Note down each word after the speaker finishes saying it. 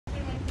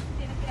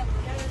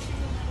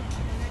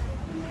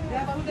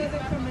does it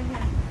come in here?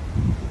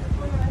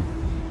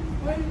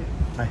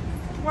 Hi.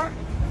 What?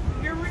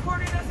 You're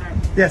recording us, sir?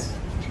 Yes,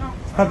 No.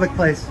 it's public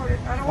place.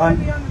 I don't want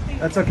to be on the thing.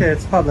 That's okay.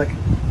 It's public.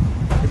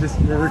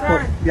 We're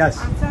recording. Sir, Yes,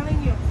 I'm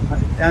telling you.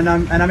 and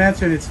I'm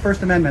answering. It's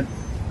First Amendment.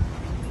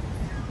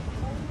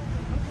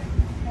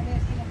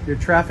 You're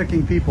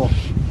trafficking people.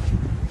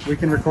 We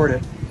can record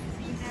it.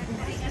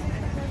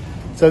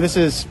 So this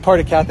is part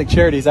of Catholic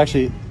Charities.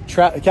 Actually,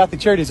 Catholic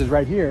Charities is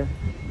right here,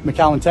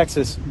 McAllen,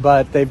 Texas,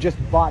 but they've just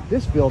bought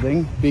this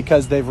building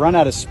because they've run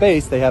out of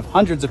space. They have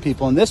hundreds of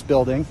people in this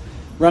building,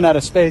 run out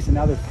of space, and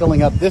now they're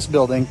filling up this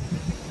building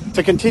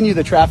to continue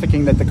the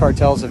trafficking that the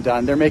cartels have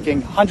done. They're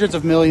making hundreds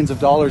of millions of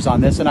dollars on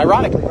this, and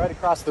ironically, right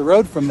across the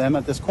road from them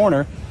at this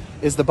corner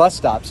is the bus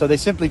stop. So they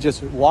simply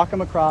just walk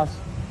them across,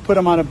 put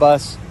them on a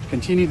bus,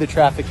 continue the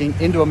trafficking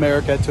into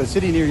America to a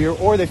city near here,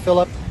 or they fill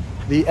up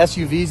the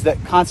SUVs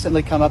that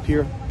constantly come up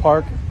here,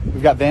 park.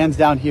 We've got vans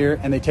down here,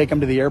 and they take them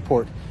to the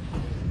airport.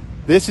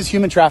 This is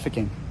human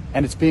trafficking,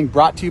 and it's being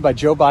brought to you by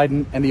Joe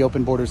Biden and the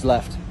Open Borders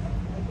Left.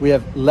 We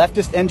have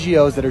leftist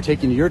NGOs that are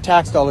taking your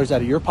tax dollars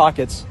out of your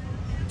pockets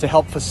to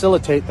help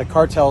facilitate the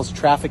cartels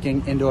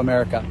trafficking into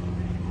America.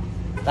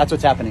 That's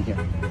what's happening here.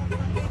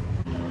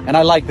 And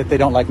I like that they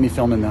don't like me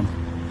filming them.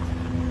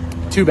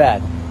 Too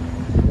bad.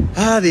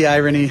 Ah, the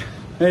irony.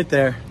 Right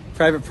there.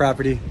 Private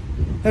property.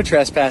 No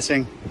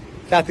trespassing.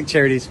 Catholic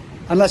Charities.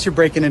 Unless you're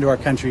breaking into our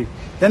country,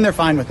 then they're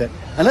fine with it.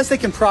 Unless they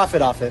can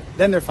profit off it,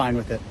 then they're fine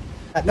with it.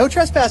 No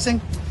trespassing.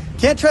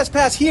 Can't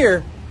trespass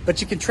here, but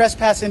you can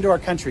trespass into our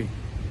country.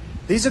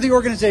 These are the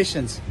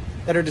organizations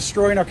that are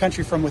destroying our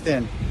country from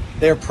within.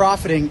 They are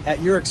profiting at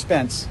your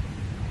expense.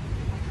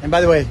 And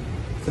by the way,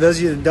 for those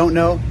of you that don't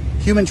know,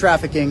 human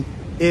trafficking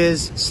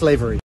is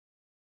slavery.